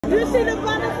You see the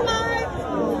butterflies?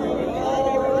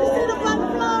 You see the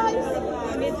butterflies?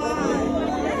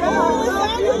 Oh,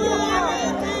 thank you.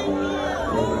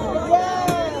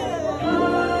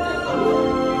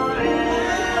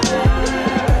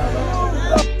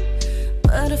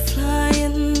 Butterfly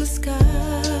in the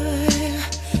sky,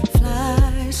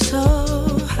 fly so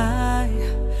high.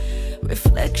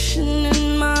 Reflection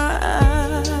in my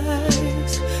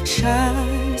eyes,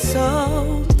 shine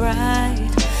so bright.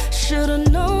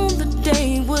 Should've known the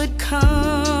day would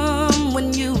come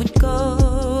when you would go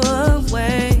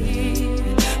away.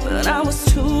 But I was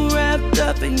too wrapped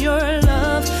up in your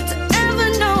love to ever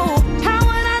know. How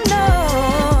would I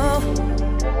know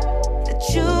that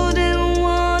you didn't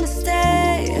want to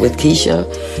stay? With Keyshia,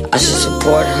 I should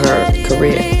support her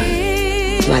career.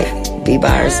 Like, be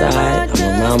by her side. I'm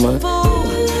a mama.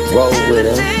 Roll with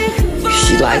her.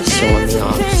 She likes showing me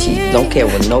off. She don't care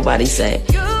what nobody say.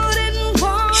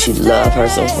 She love her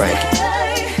some Frankie.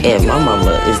 And my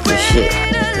mama is the shit.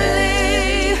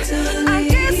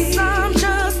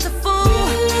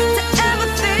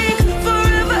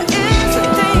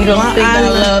 You don't think I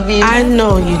love you? I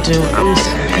know you do. I'm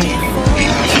sorry.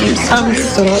 I'm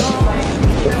sorry.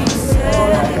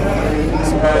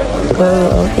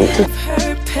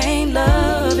 Her pain,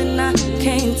 love, and I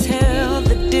can't tell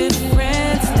the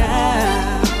difference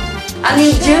now. I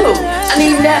need you. I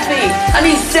need Nappy. I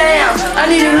need Sam. I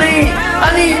need Lee.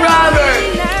 I need Robert.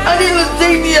 I need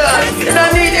Latifah. And I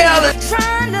need Ellen.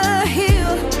 Trying to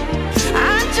heal. I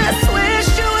just wish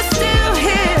you were still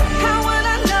here. How would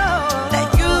I know that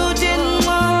you didn't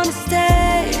want to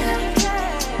stay?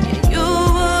 You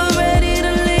were ready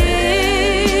to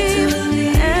leave.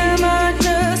 Am I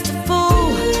just a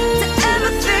fool to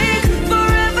ever think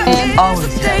forever? And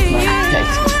always has my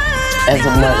protection as a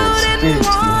mother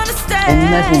spiritually. And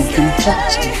nothing can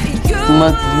touch me.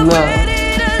 Mother's love.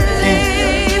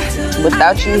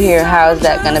 Without you here, how is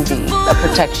that going to be a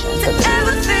protection for me?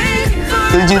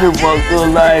 Because you done walked through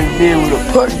life being with a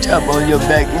pork chop on your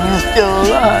back and you still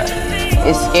alive.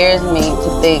 It scares me to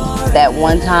think that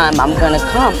one time I'm going to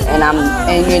come and I'm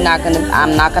not going to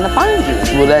find you.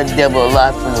 Well, that devil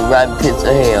alive from the rotten pits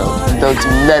of hell. Don't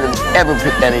you let him ever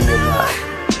put that in your mind.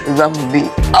 Because I'm going to be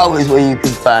always where you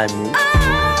can find me.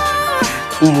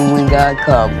 Even when God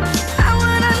comes.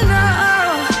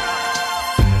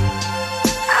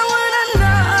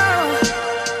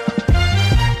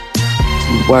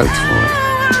 You worked for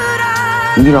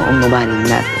it. You don't owe nobody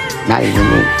nothing, not even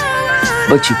me.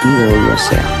 But you do owe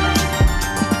yourself.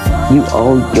 You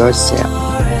owe yourself.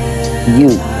 You.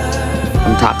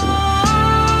 I'm talking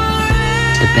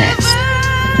the best.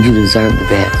 You deserve the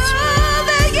best.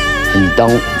 And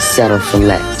don't settle for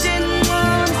less.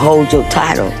 Hold your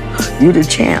title. You the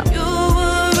champ.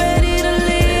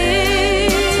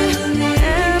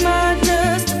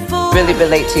 Really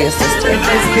relate to your sister.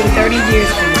 It's been 30 years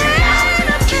for me.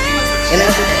 And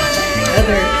other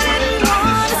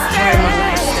part of my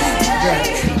life is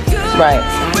drugs. Right.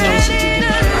 So I know she can do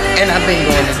it. And I've been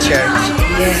going to church.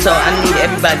 Yeah. So I need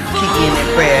everybody to keep me in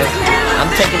their prayers.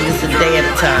 I'm taking this a day at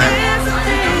a time.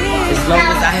 As long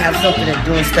as I have something to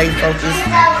do and stay focused,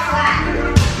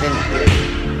 then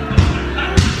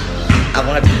I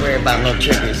won't have to worry about no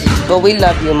triggers. But we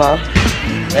love you, Mo.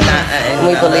 And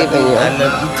we believe in you. I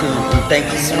love you too. And thank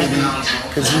you, sweetie,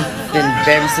 because you've been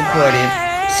very supportive.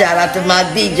 Shout out to my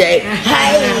DJ.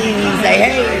 Hey, say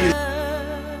hey.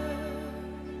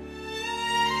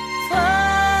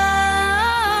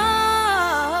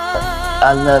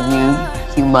 I love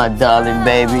you. You my darling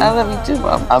baby. I love you too,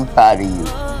 Mom. I'm proud of you.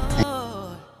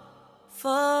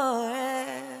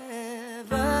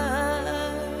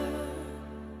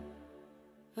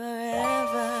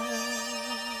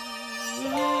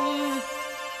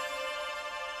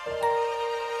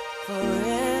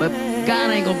 But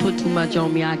God ain't gonna put too much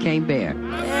on me I can't bear.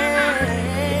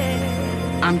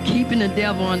 I'm keeping the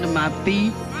devil under my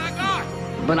feet,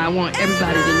 but I want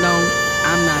everybody to know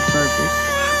I'm not perfect.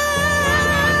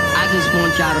 I just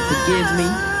want y'all to forgive me.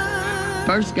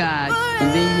 First God,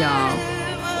 and then y'all,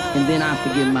 and then I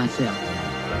forgive myself.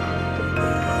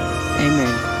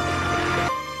 Amen.